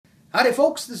Howdy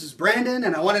folks, this is Brandon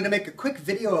and I wanted to make a quick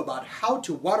video about how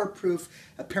to waterproof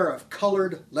a pair of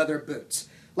colored leather boots.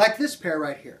 Like this pair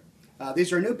right here.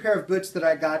 These are a new pair of boots that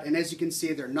I got, and as you can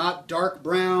see, they're not dark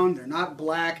brown, they're not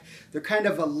black, they're kind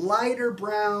of a lighter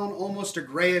brown, almost a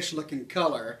grayish looking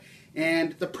color.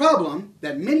 And the problem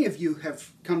that many of you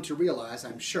have come to realize,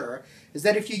 I'm sure, is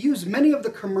that if you use many of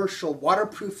the commercial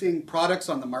waterproofing products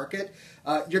on the market,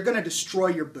 you're going to destroy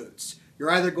your boots. You're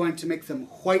either going to make them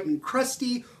white and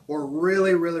crusty or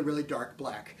really dark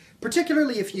black.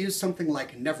 Particularly if you use something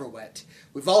like Neverwet.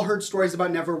 We've all heard stories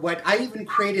about Neverwet. I even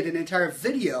created an entire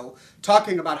video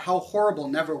talking about how horrible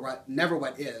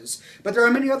Neverwet is. But there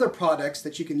are many other products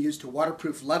that you can use to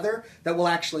waterproof leather that will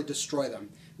actually destroy them.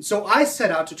 So I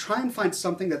set out to try and find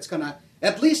something that's going to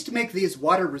at least make these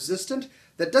water resistant,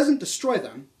 that doesn't destroy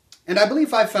them. And I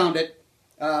believe I found it.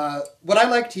 What I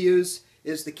like to use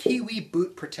is the Kiwi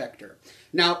Boot Protector.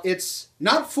 Now, it's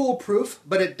not foolproof,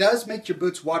 but it does make your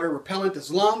boots water repellent as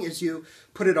long as you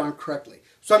put it on correctly.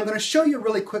 So I'm going to show you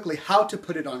really quickly how to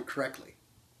put it on correctly.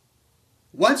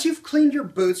 Once you've cleaned your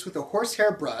boots with a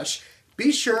horsehair brush,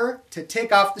 be sure to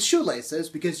take off the shoelaces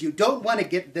because you don't want to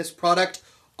get this product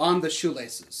on the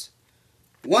shoelaces.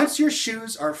 Once your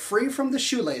shoes are free from the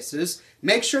shoelaces,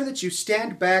 make sure that you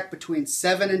stand back between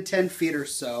 7 and 10 feet or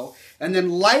so, and then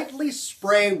lightly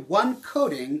spray one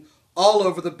coating all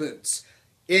over the boots.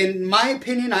 In my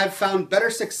opinion, I've found better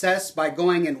success by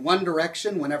going in one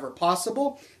direction whenever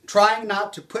possible, trying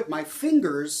not to put my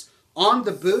fingers on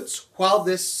the boots while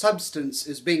this substance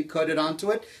is being coated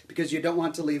onto it, because you don't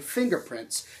want to leave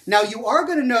fingerprints. Now, you are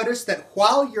going to notice that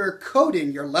while you're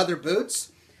coating your leather boots,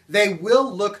 they will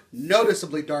look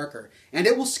noticeably darker, and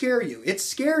it will scare you. It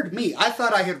scared me. I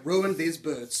thought I had ruined these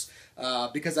boots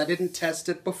because I didn't test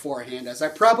it beforehand, as I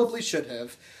probably should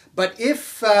have. But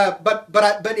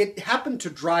it happened to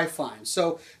dry fine.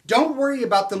 So don't worry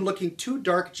about them looking too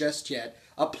dark just yet.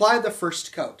 Apply the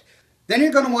first coat. Then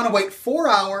you're going to want to wait 4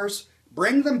 hours,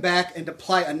 bring them back, and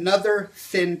apply another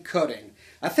thin coating.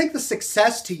 I think the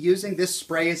success to using this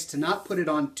spray is to not put it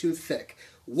on too thick.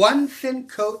 One thin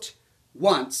coat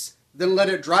once, then let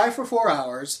it dry for 4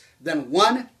 hours, then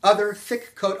one other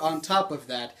thick coat on top of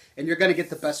that, and you're going to get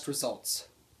the best results.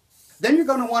 Then you're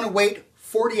going to want to wait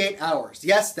 48 hours.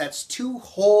 Yes, that's 2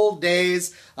 whole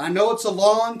days. I know it's a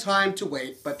long time to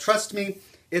wait, but trust me,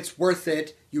 it's worth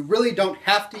it. You really don't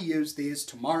have to use these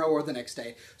tomorrow or the next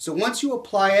day. So once you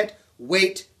apply it,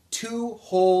 wait 2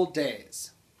 whole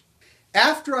days.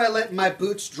 After I let my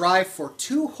boots dry for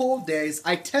 2 whole days,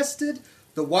 I tested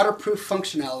the waterproof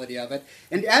functionality of it,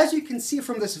 and as you can see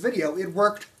from this video, it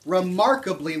worked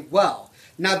remarkably well.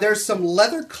 Now, there's some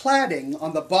leather cladding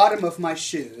on the bottom of my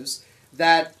shoes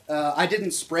that I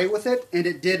didn't spray with it, and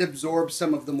it did absorb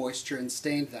some of the moisture and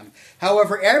stained them.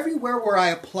 However, everywhere where I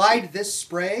applied this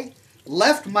spray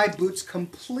left my boots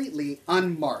completely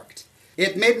unmarked.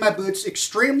 It made my boots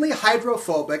extremely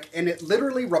hydrophobic, and it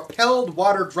literally repelled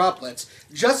water droplets,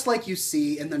 just like you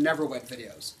see in the Neverwet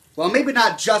videos. Well, maybe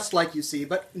not just like you see,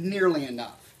 but nearly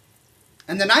enough.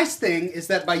 And the nice thing is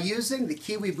that by using the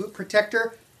Kiwi Boot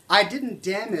Protector, I didn't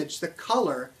damage the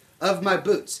color of my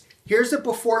boots. Here's a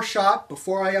before shot,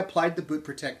 before I applied the boot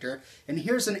protector, and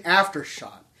here's an after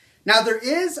shot. Now, there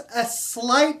is a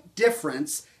slight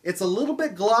difference. It's a little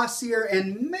bit glossier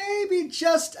and maybe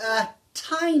just a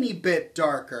tiny bit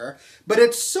darker, but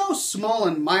it's so small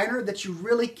and minor that you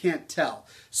really can't tell.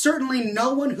 Certainly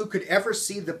no one who could ever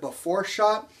see the before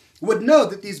shot would know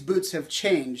that these boots have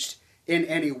changed in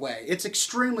any way. It's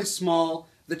extremely small,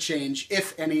 the change,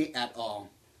 if any at all.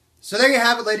 So there you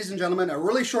have it, ladies and gentlemen, a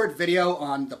really short video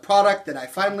on the product that I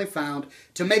finally found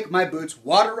to make my boots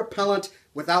water repellent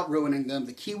without ruining them.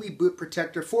 The Kiwi Boot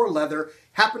Protector for leather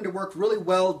happened to work really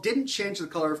well, didn't change the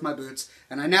color of my boots,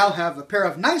 and I now have a pair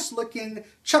of nice looking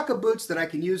chukka boots that I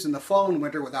can use in the fall and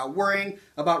winter without worrying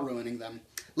about ruining them.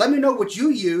 Let me know what you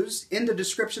use in the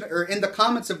description or in the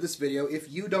comments of this video if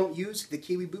you don't use the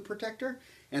Kiwi Boot Protector,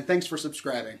 and thanks for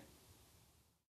subscribing.